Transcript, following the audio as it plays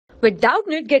With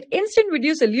Doubtnut, get instant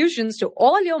video solutions to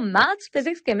all your maths,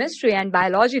 physics, chemistry, and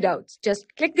biology doubts. Just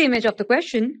click the image of the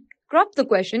question, crop the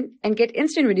question, and get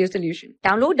instant video solution.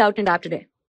 Download Doubtnut app today.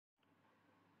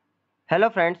 Hello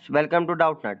friends, welcome to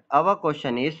Doubtnut. Our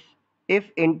question is, if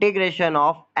integration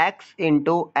of x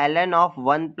into ln of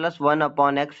 1 plus 1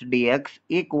 upon x dx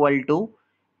equal to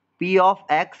p of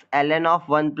x ln of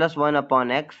 1 plus 1 upon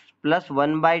x plus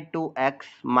 1 by 2x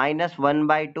minus 1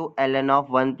 by 2 ln of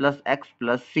 1 plus x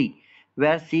plus c,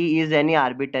 where c is any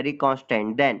arbitrary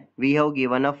constant, then we have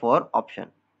given a 4 option.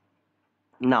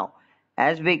 Now,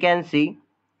 as we can see,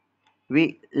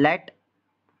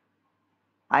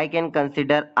 I can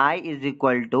consider I is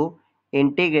equal to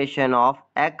integration of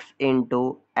x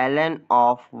into ln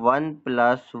of 1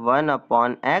 plus 1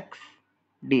 upon x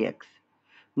dx.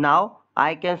 Now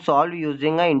I can solve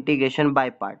using a integration by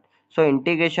part. So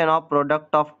integration of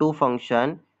product of two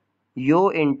function u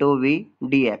into v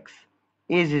dx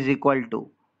is equal to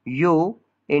u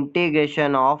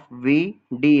integration of v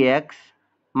dx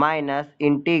minus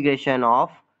integration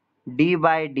of d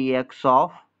by dx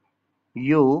of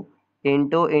u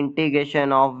into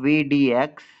integration of v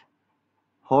dx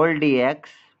whole dx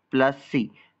plus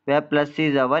c, where plus c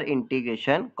is our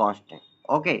integration constant.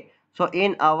 Okay, so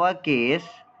in our case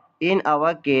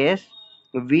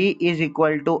v is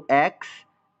equal to x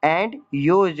and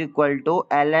u is equal to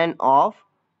ln of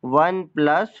 1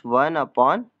 plus 1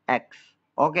 upon x.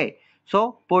 Okay,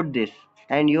 so put this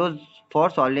and use for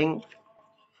solving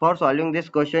this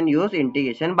question, use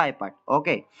integration by part.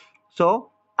 Okay,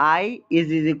 so I is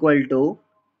equal to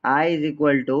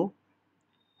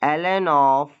ln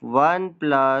of 1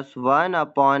 plus 1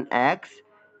 upon x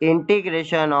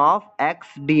integration of x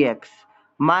dx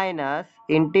minus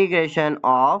integration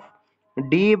of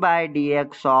d by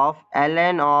dx of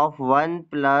ln of 1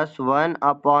 plus 1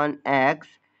 upon x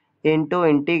into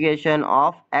integration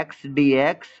of x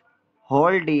dx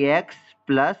whole dx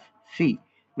plus c,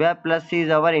 where plus c is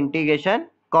our integration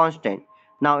constant.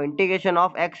 Now integration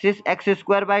of x is x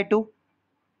square by 2,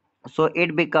 so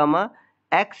it become a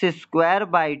x square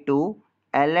by 2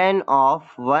 ln of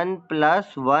 1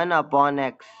 plus 1 upon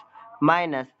x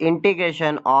minus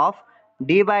integration of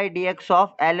d by dx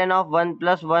of ln of 1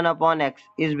 plus 1 upon x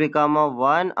is become a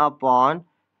 1 upon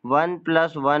 1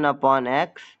 plus 1 upon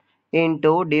x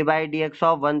into d by dx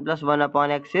of 1 plus 1 upon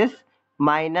x is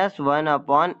minus 1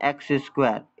 upon x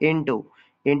square into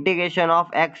integration of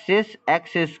x is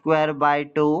x square by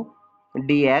 2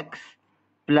 dx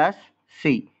plus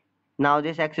c. Now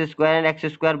this x square and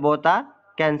x square both are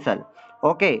cancel.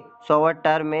 Okay, so our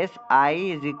term is I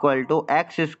is equal to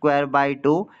x square by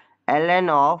 2 ln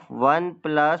of 1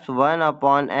 plus 1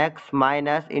 upon x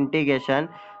minus integration.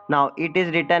 Now it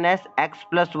is written as x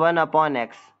plus 1 upon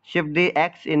x. Shift the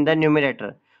x in the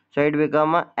numerator. So it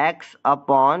become x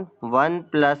upon 1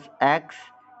 plus x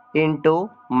into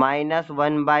minus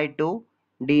 1 by 2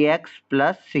 dx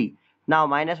plus c. Now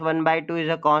minus 1 by 2 is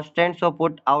a constant, so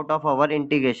put out of our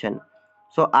integration.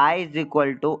 So I is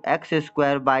equal to x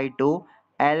square by 2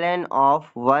 ln of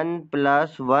 1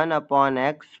 plus 1 upon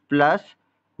x plus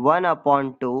 1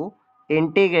 upon 2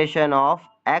 integration of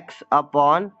x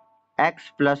upon x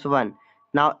plus 1.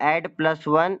 Now add plus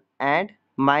 1 and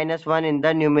minus 1 in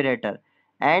the numerator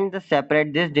and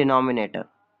separate this denominator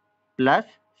plus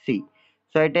c.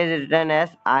 So it is written as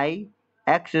I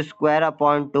x square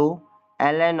upon 2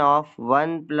 ln of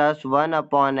 1 plus 1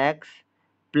 upon x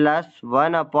plus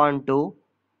 1 upon 2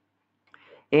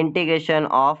 integration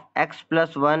of x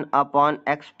plus 1 upon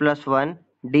x plus 1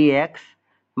 dx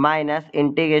minus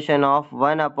integration of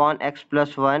 1 upon x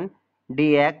plus 1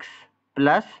 dx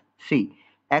plus c.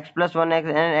 X plus 1 x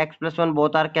and x plus 1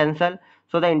 both are cancelled,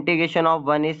 so the integration of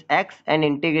 1 is x and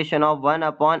integration of 1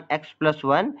 upon x plus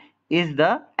 1 is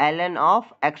the ln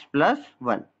of x plus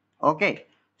 1. Okay,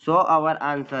 so our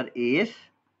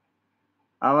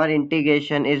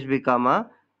integration is become a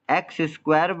x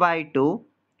square by 2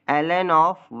 ln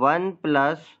of 1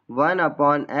 plus 1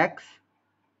 upon x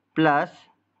plus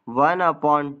 1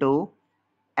 upon 2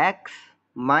 x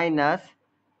minus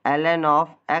ln of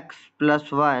x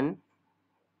plus 1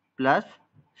 plus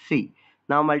c.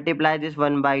 Now multiply this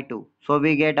 1 by 2. So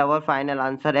we get our final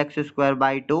answer x square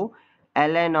by 2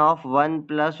 ln of 1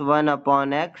 plus 1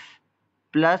 upon x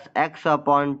plus x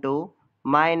upon 2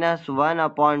 minus 1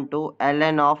 upon 2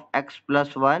 ln of x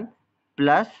plus 1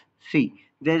 plus c.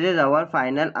 This is our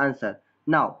final answer.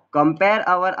 Now compare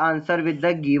our answer with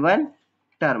the given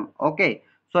term. Okay,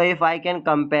 so if I can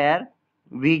compare,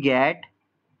 we get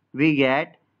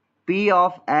p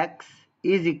of x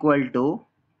is equal to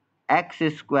x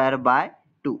square by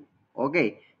 2.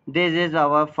 Okay, this is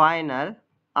our final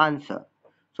answer.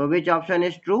 So which option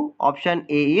is true? Option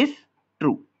A is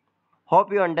true.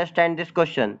 Hope you understand this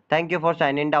question. Thank you for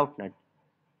signing Doubtnut.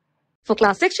 For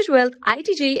class 6 to 12, IIT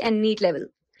JEE and NEET level.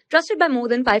 Trusted by more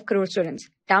than 5 crore students.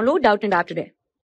 Download Doubtnut app today.